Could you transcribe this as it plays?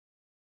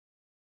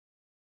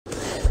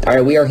All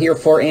right, we are here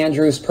for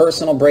Andrew's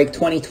personal break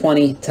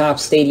 2020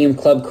 Topps Stadium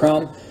Club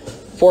Chrome.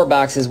 4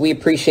 boxes. We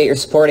appreciate your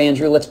support,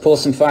 Andrew. Let's pull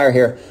some fire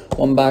here.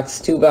 1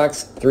 box, 2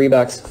 box, 3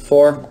 box,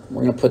 4.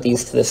 We're going to put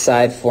these to the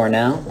side for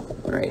now,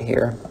 right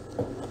here.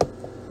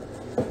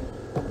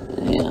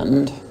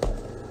 And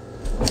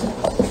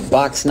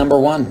box number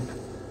 1.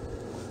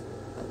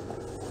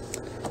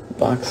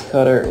 Box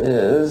cutter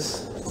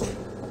is...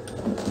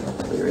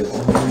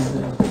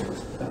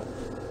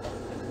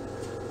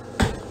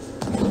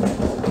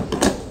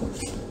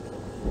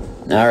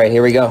 All right,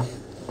 here we go.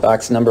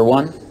 Box number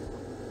 1.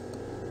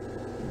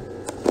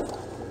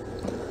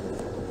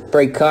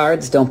 Break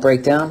cards, don't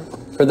break down.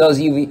 For those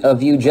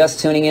of you just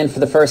tuning in for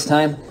the first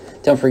time,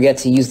 don't forget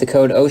to use the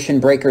code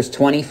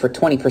OceanBreakers20 for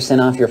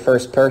 20% off your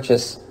first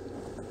purchase.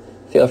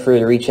 Feel free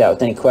to reach out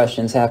with any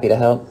questions. Happy to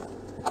help.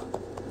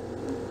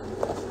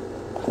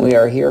 We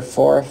are here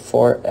for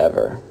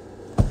forever.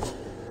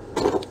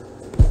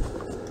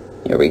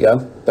 Here we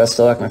go. Best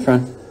of luck, my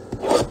friend.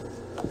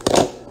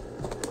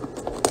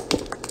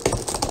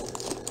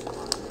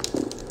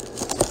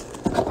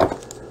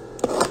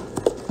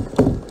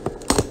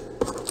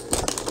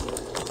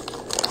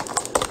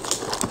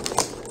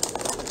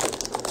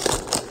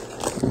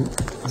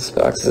 This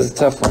box is a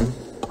tough one.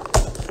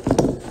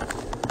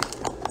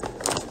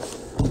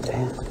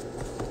 Damn.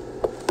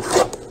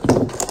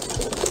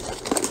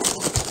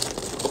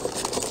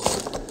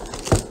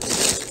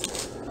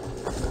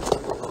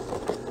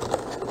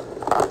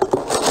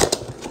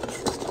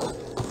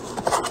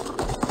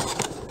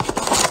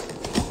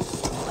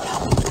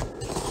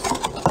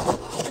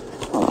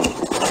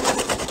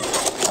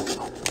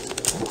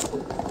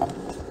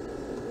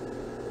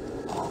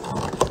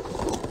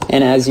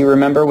 And as you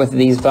remember, with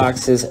these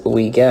boxes,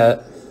 we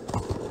get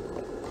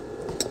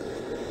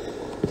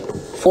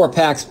 4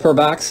 packs per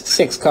box,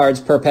 6 cards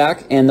per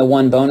pack, and the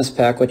 1 bonus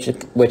pack, which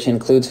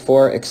includes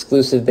 4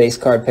 exclusive base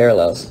card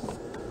parallels.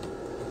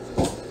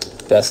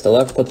 Best of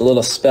luck. Put the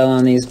little spell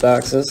on these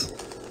boxes.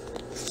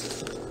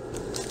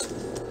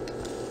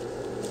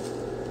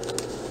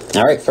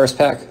 All right, first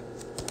pack.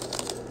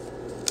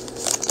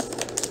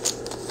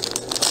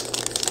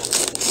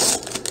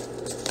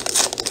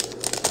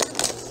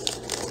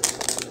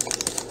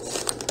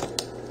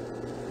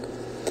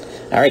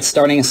 All right,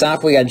 starting us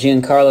off, we got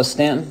Giancarlo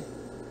Stanton.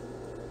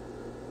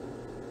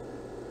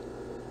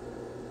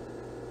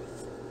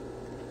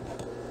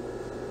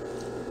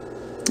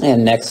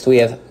 And next we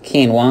have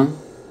Kane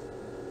Wong.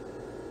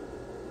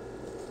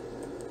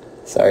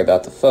 Sorry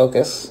about the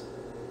focus.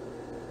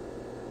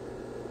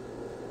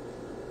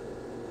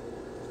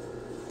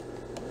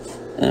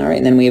 All right,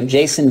 and then we have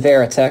Jason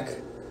Varitek.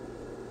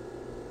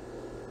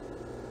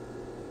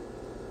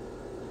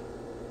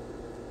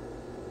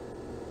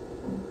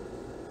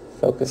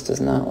 Focus does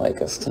not like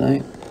us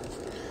tonight.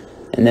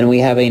 And then we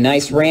have a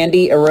nice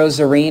Randy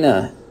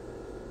Arozarena.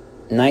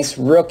 Nice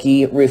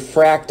rookie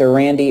refractor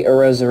Randy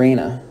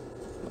Arozarena.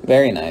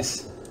 Very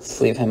nice.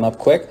 Sleeve him up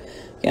quick.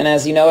 And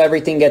as you know,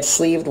 everything gets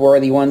sleeved.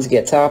 Worthy ones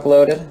get top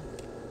loaded.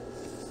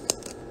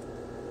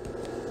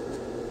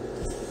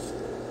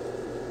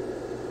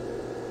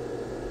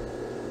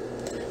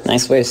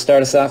 Nice way to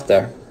start us off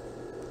there.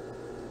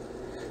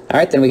 All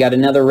right, then we got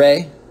another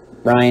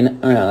Ryan,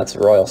 oh no, that's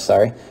Royal,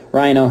 sorry.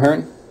 Ryan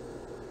O'Hearn.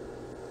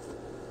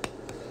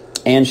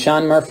 And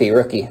Sean Murphy,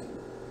 rookie.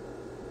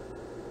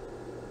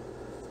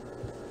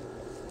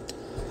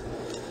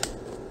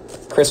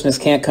 Christmas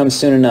can't come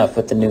soon enough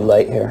with the new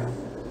light here.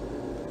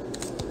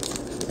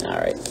 All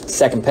right,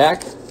 second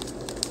pack.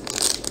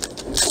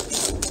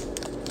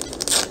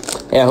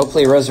 Yeah,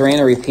 hopefully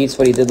Rosarena repeats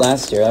what he did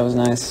last year. That was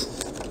nice.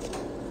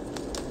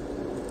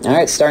 All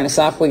right, starting us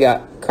off, we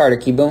got Carter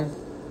Kieboom.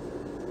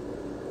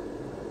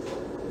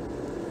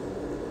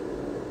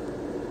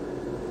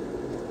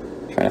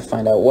 Trying to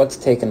find out what's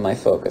taking my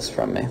focus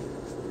from me.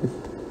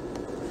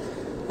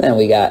 Then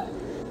we got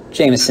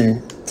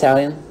Jameson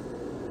Taillon.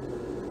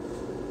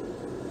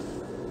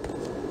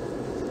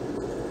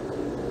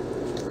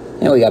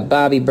 And we got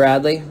Bobby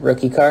Bradley,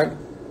 rookie card.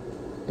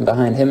 And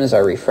behind him is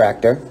our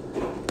refractor.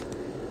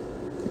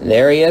 And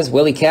there he is,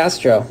 Willie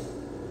Castro.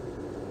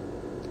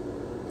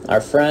 Our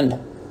friend.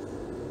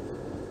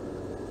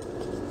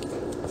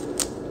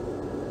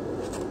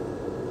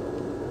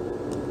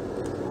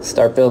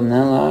 Start building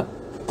that lot.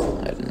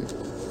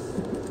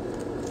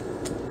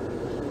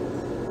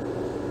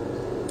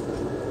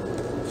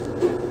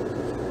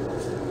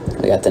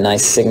 We got the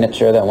nice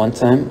signature that one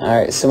time.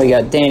 All right, so we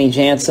got Danny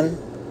Jansen.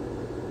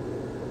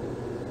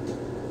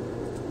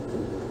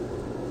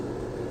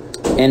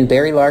 And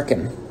Barry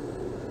Larkin.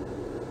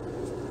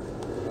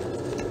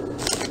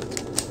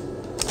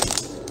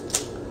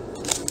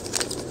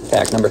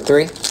 Pack number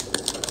 3.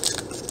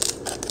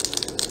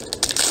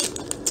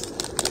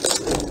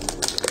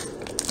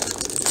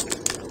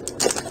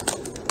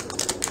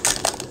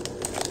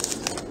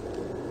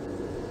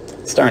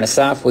 Starting us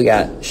off, we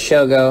got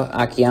Shogo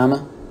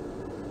Akiyama.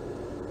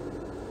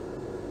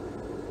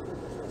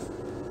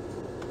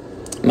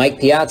 Mike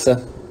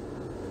Piazza.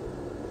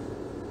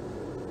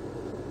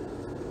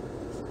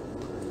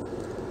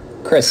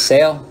 Chris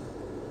Sale.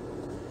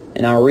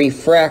 And our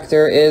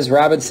refractor is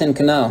Robinson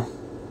Cano.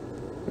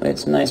 We had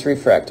some nice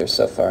refractors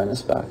so far in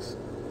this box.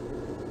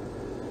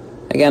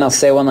 Again, I'll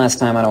say one last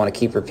time, I don't want to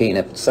keep repeating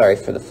it, but sorry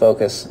for the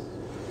focus.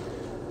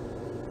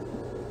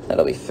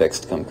 That'll be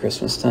fixed come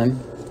Christmas time.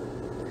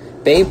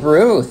 Babe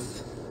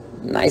Ruth.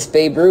 Nice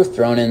Babe Ruth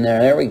thrown in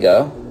there. There we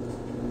go.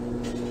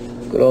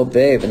 Good old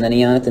Babe. And then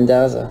Jonathan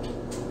Daza.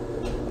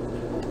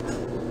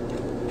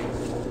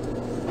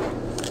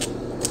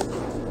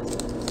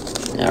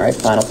 Alright,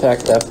 final pack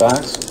of that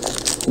box.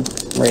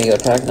 Radio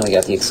pack. Then we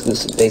got the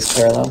exclusive base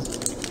parallel.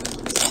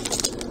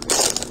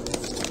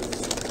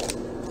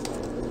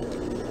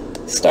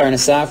 Starting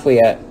us off, we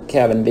got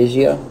Kevin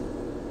Biggio.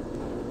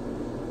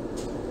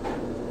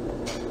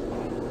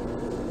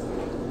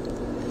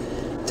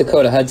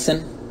 Dakota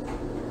Hudson.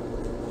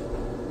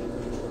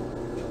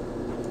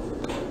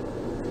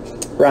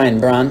 Ryan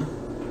Braun.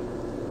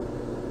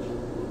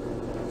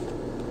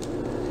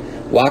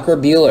 Walker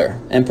Buehler,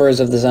 Emperors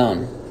of the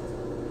Zone.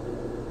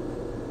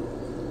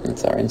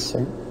 That's our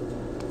insert.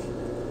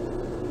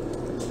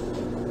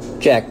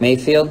 Jack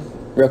Mayfield,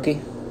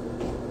 rookie.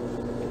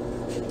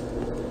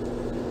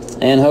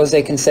 And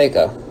Jose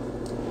Canseco.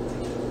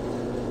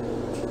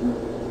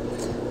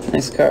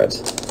 Nice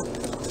cards.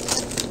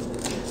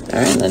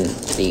 Alright, and then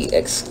the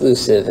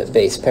exclusive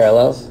base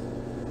parallels.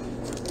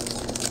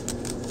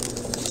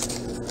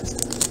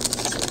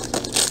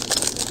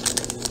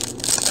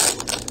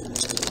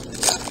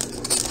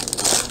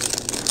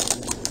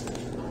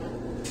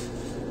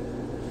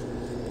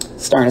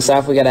 Starting us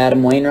off, we got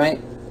Adam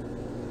Wainwright.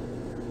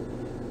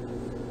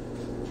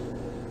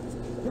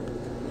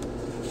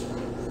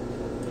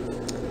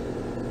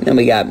 Then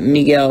we got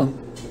Miguel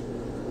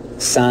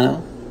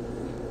Sano.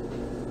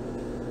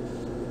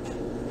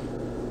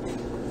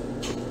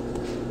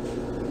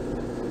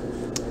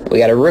 We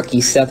got a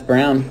rookie, Seth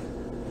Brown.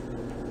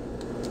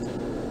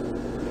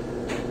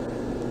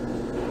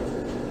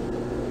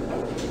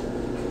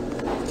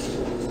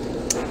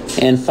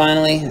 And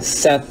finally,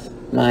 Seth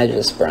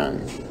Myjas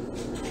Brown.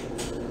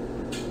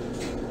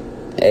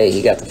 Hey,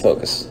 he got the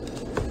focus.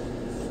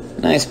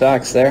 Nice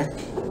box there.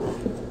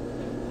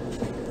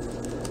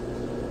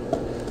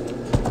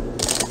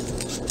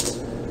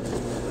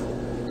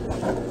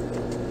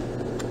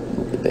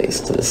 Move the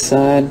base to the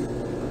side.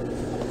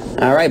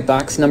 All right,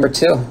 box number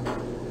 2.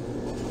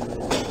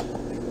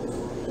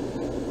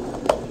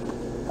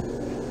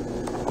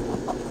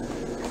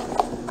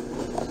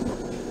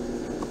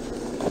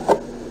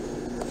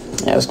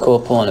 That was cool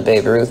pulling a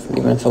Babe Ruth,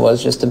 even if it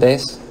was just a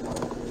base.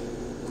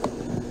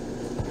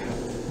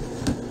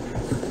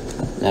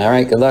 All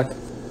right, good luck.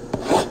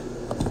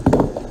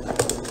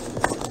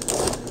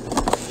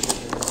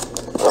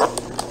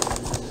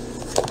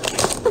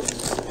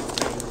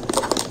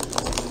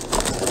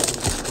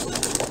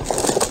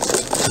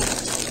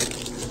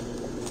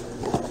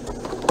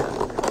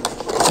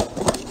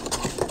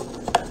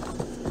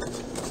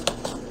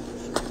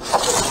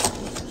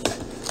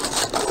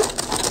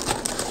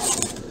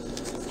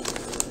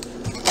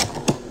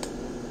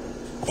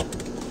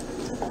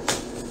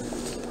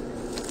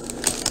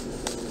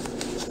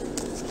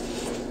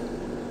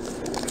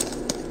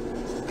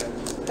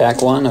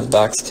 Pack 1 of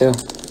box 2.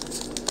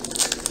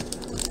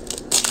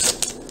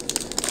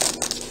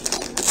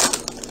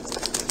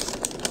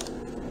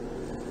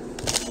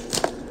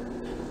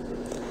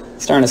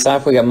 Starting us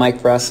off, we got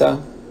Mike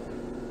Brasso.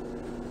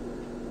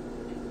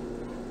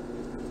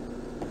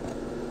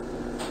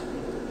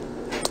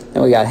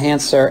 Then we got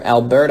Hanser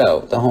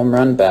Alberto, the home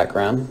run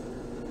background.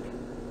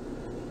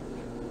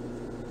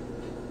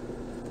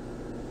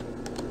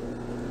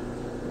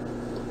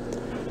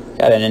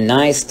 Got a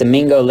nice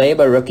Domingo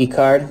Leyba rookie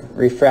card,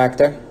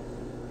 refractor.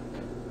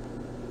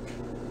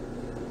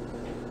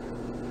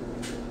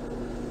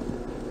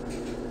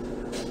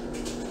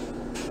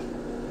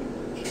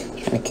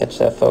 Trying to catch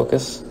that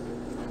focus.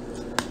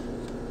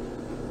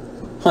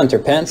 Hunter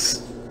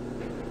Pence.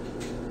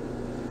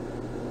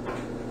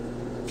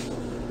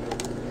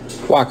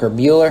 Walker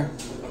Buehler.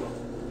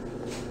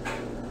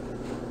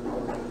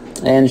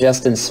 And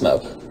Justin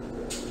Smoke.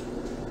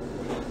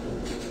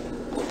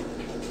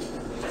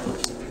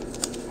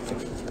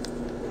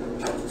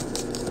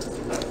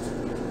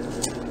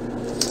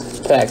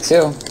 Pack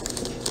 2.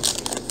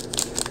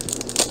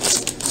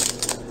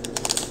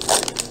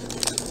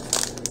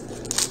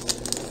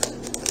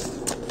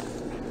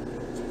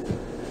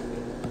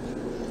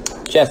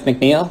 Jeff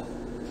McNeil.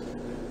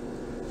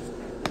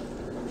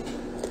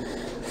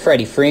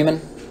 Freddie Freeman.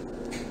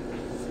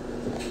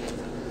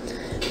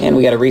 And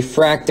we got a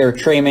refractor,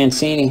 Trey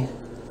Mancini.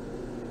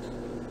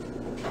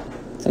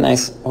 It's a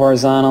nice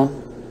horizontal.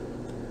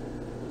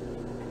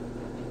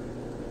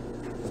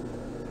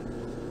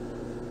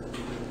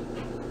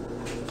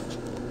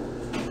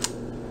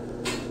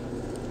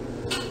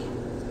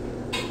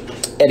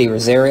 Eddie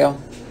Rosario.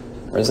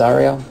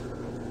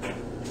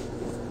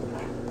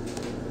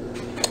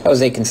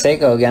 Jose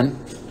Canseco again.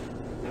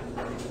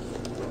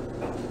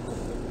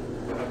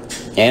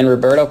 And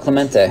Roberto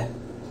Clemente.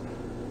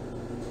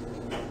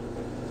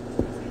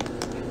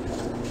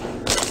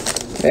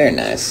 Very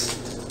nice.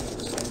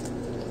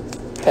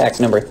 Pack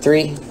number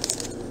 3.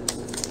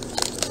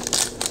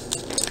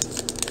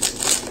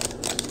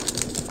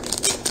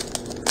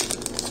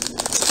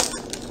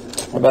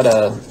 What about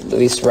a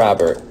Luis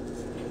Robert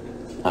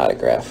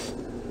autograph?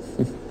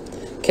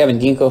 Kevin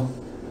Ginkel.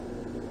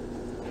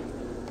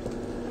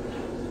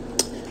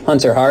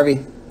 Hunter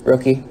Harvey,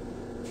 rookie.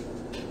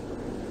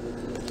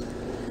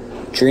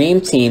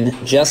 Dream Team,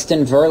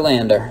 Justin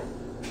Verlander.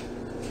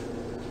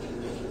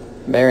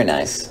 Very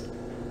nice.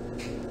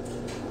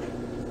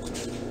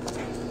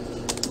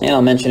 And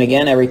I'll mention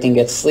again, everything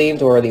gets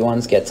sleeved, or the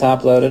ones get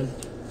top loaded.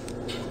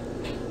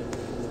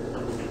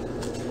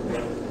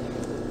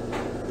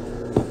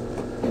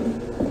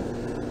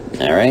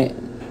 All right.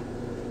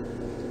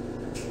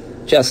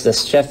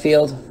 Justice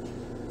Sheffield.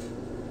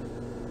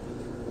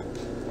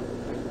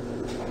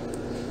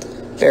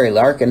 Barry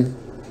Larkin.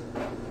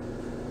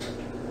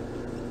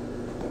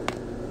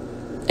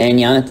 And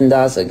Jonathan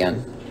Daza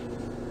again.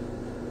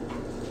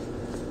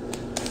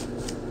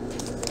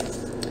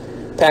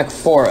 Pack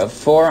 4 of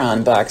 4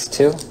 on box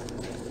 2.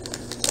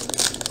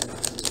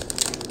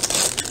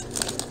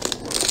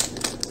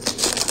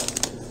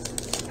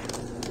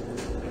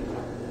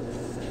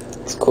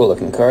 It's a cool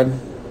looking card.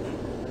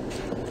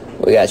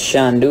 We got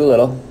Sean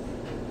Doolittle.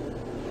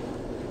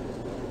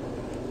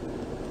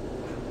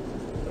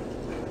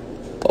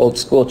 Old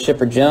school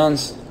Chipper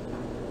Jones.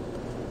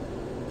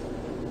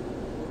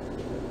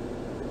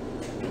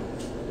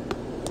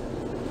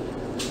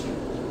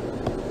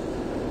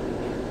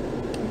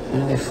 Why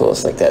do they fool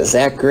us like that?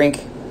 Zach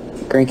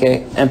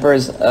Greinke,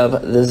 Emperors of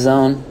the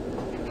Zone.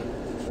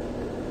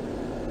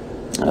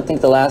 I don't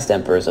think the last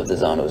Emperors of the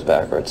Zone was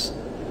backwards.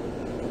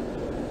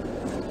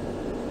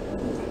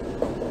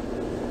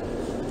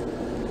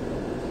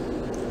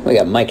 We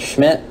got Mike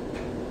Schmidt.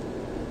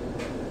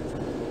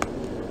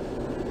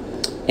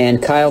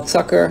 And Kyle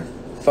Tucker,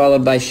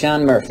 followed by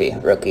Sean Murphy,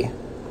 rookie.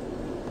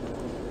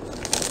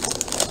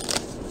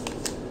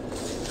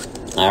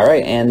 All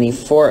right, and the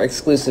 4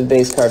 exclusive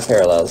base card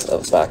parallels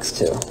of box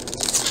 2.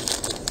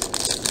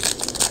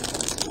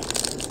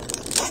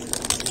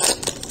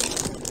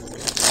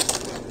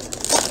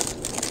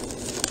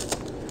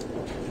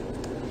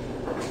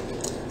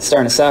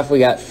 Starting us off, we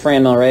got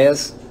Franmil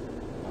Reyes.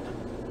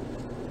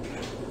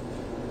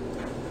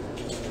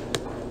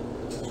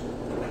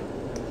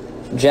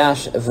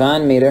 Josh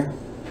Von Meter.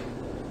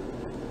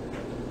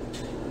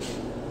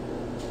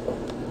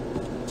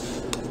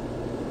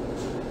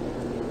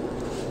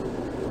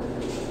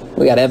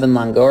 We got Evan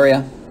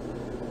Longoria.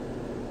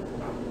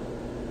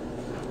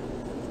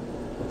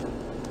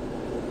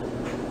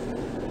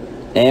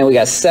 And we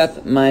got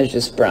Seth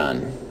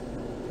Majus-Braun.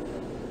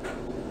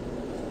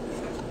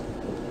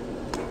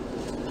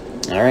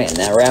 All right, and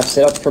that wraps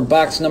it up for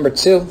box number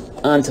 2.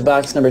 On to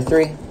box number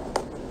 3.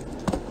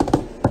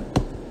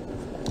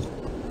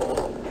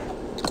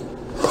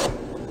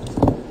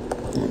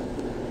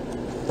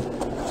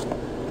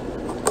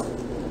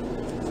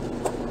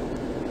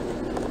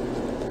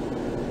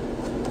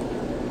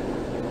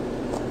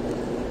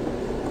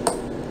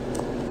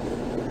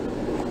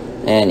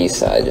 And you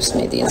saw I just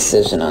made the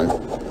incision on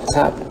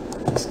top.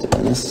 Let's do it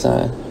on this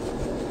side.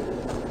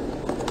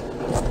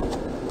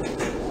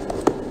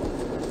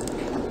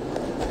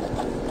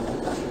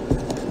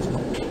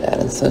 That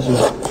incision.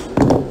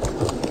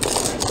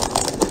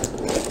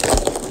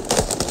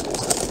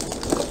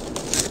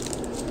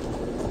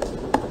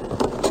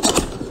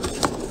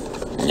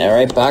 All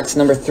right, box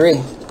number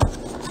 3.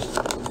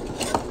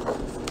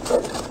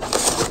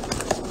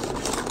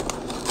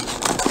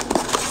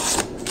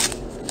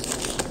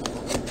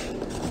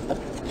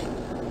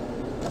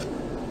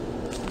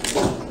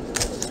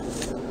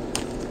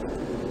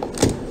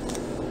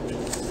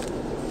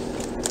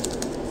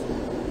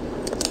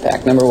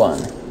 Pack number 1.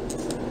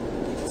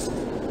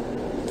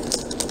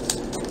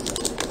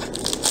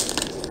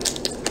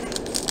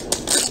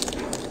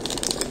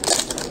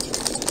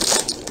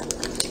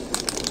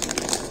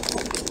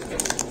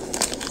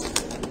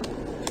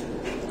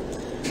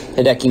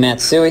 Hideki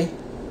Matsui.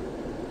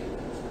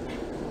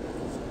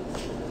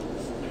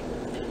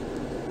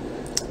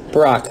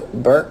 Brock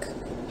Burke,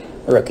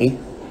 rookie.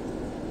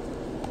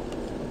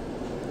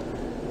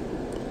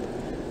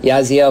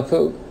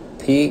 Yasiel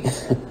P.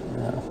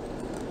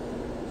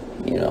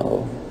 You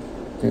know,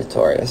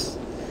 notorious.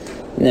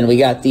 And then we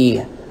got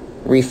the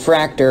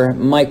refractor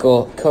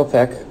Michael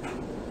Kopech.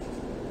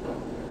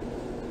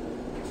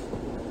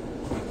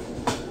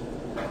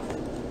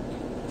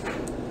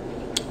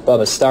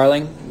 Bubba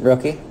Starling,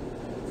 rookie.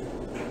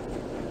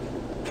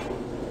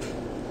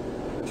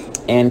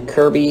 And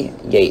Kirby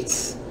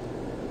Yates.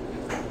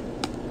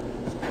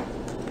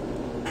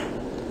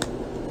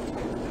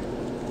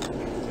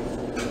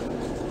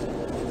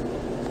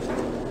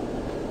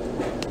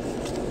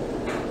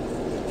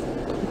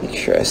 Make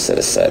sure I set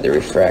aside the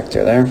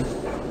refractor there.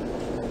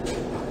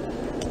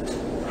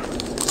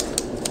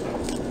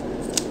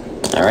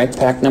 All right,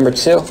 pack number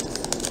 2.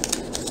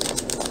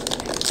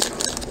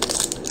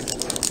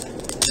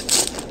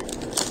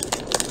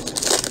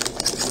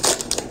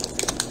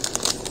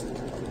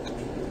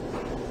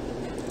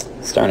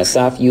 Starting us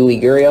off,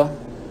 Yuli Gurriel.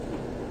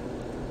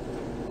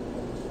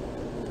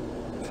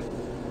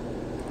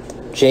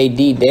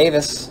 J.D.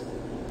 Davis.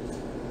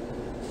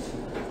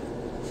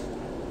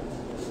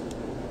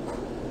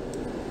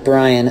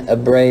 Brian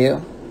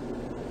Abreu,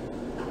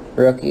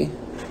 rookie.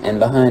 And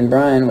behind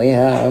Brian we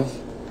have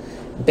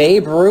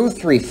Babe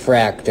Ruth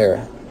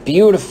refractor.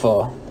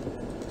 Beautiful.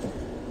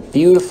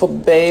 Beautiful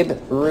Babe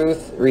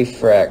Ruth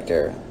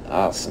refractor.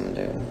 Awesome,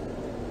 dude.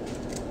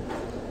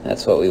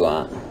 That's what we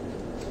want.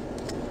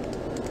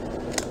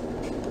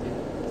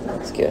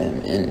 Let's get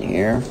him in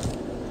here.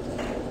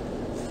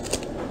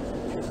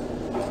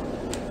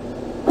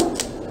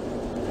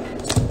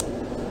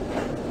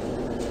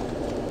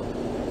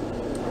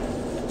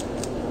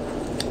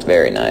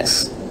 Very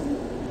nice.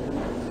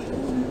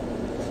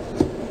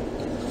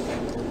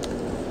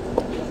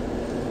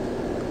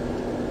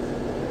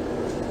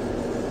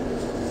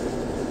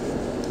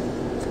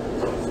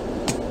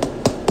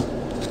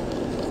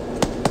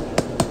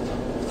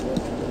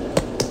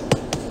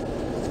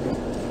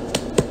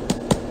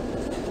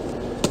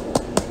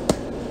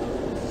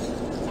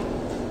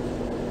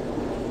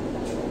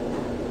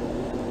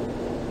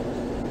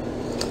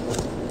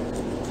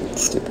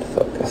 Stupid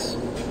focus.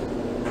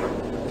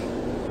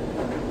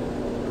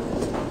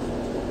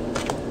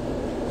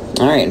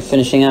 Alright, and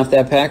finishing off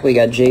that pack, we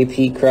got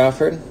J.P.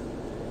 Crawford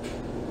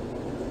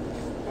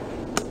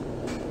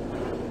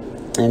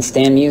and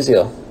Stan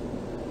Musial.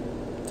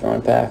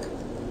 Throwing pack.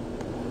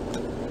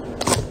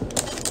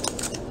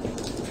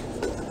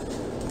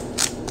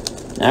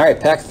 Alright,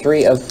 pack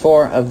 3 of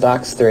 4 of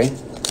box 3.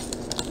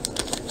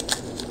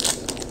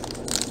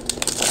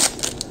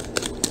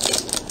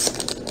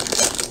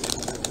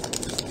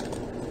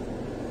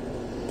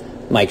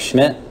 Mike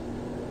Schmidt.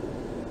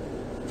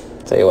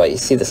 Tell you what, you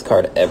see this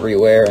card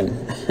everywhere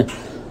in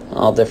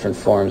all different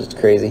forms. It's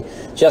crazy.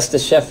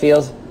 Justice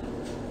Sheffield.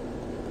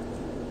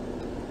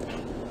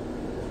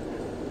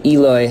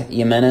 Eloy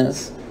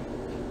Jimenez.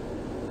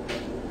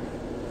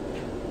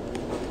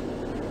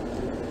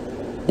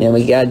 And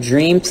we got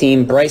Dream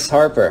Team Bryce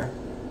Harper.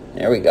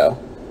 There we go.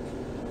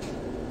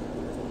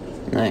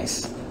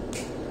 Nice.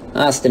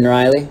 Austin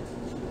Riley.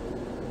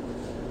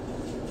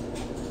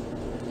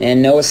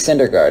 And Noah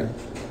Syndergaard.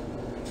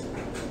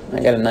 I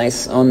got a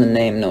nice on the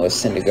name Noah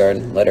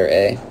Syndergaard, letter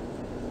A.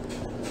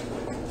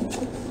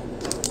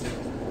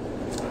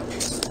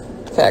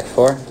 Pack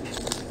 4.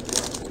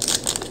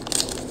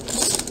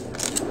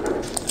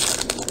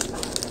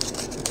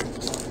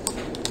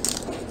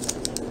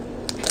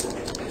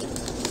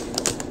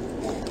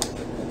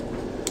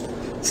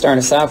 Starting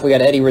us off, we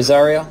got Eddie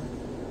Rosario,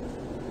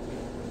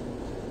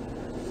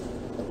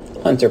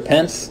 Hunter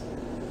Pence,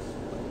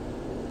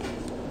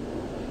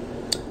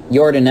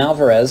 Yordan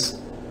Alvarez,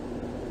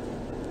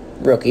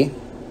 rookie,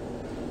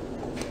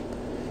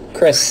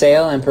 Chris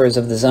Sale, Emperors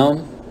of the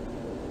Zone,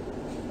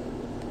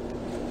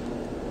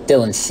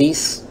 Dylan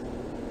Cease,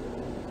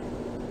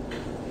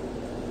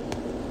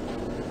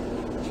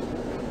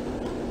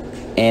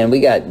 and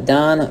we got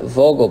Don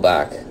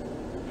Vogelbach.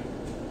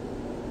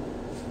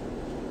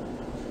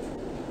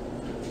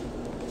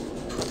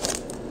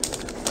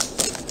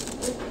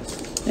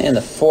 And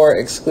the 4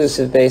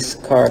 exclusive base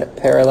card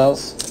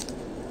parallels.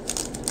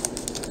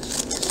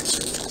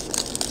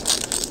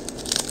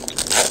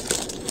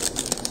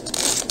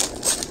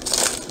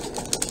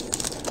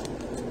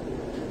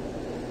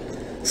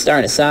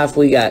 Starting us off,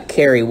 we got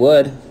Kerry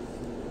Wood,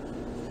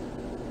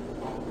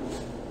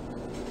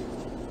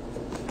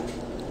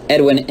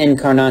 Edwin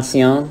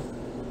Encarnacion.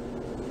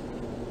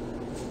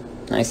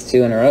 Nice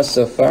 2 in a row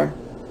so far.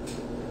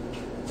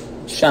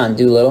 Sean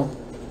Doolittle.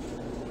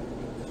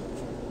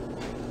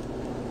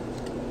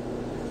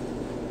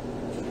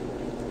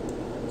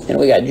 And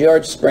we got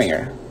George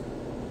Springer.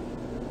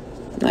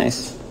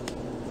 Nice.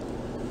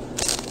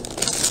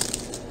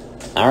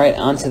 Alright,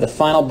 on to the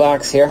final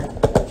box here.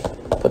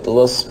 Put the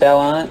little spell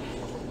on it.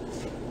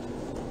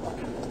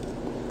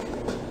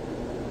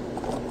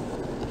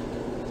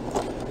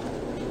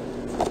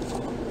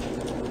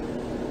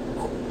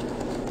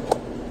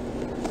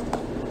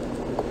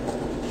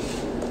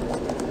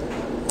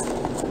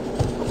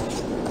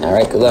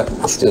 Alright, good luck.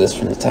 Let's do this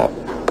from the top.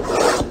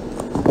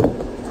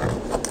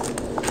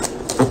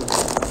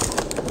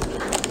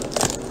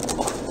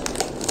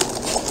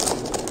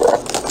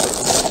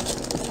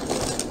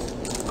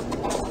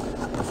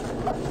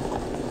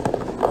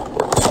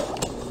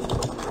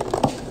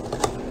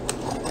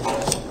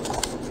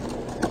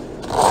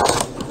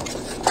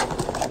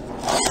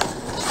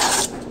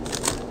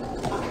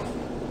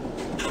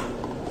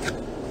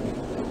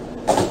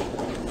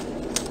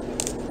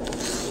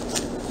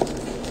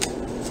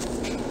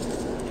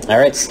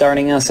 Alright,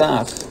 starting us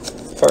off.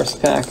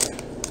 First pack.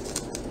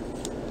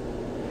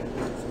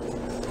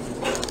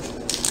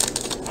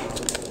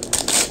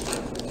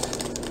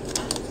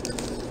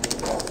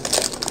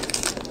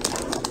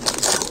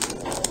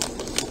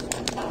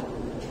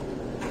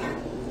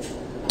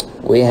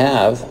 We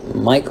have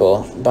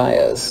Michael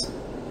Baez,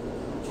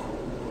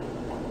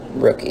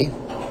 rookie.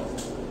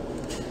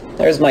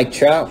 There's Mike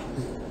Trout.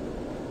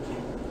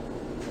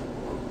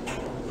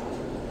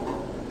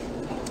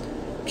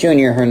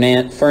 Junior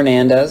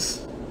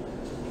Fernandez,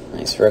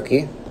 nice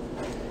rookie.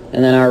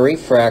 And then our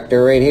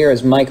refractor right here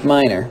is Mike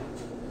Minor.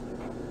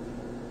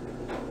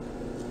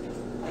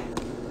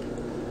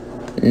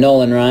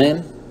 Nolan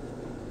Ryan.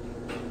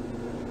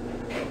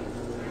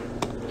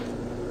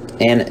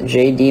 And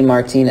J.D.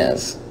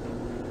 Martinez.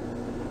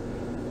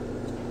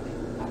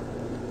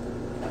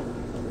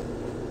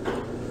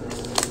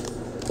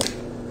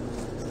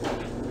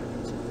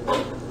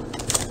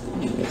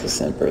 Get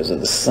the Emperors of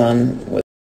the Sun with